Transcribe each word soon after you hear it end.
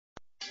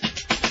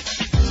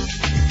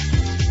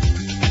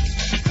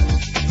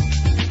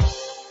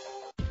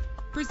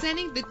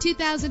Presenting the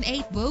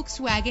 2008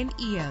 Volkswagen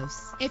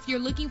Eos. If you're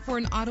looking for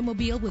an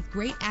automobile with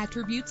great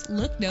attributes,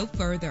 look no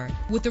further.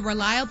 With a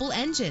reliable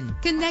engine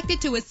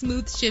connected to a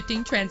smooth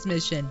shifting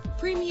transmission,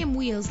 premium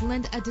wheels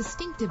lend a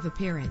distinctive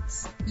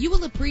appearance. You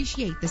will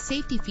appreciate the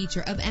safety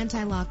feature of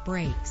anti-lock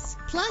brakes.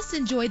 Plus,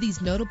 enjoy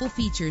these notable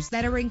features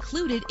that are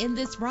included in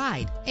this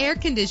ride: air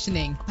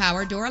conditioning,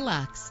 power door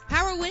locks,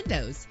 power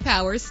windows,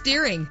 power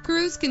steering,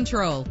 cruise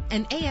control,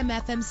 an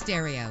AM/FM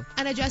stereo,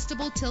 an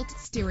adjustable tilt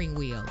steering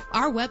wheel.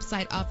 Our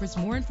website offers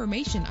more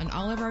information on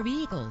all of our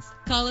vehicles.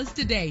 Call us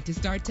today to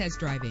start test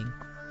driving.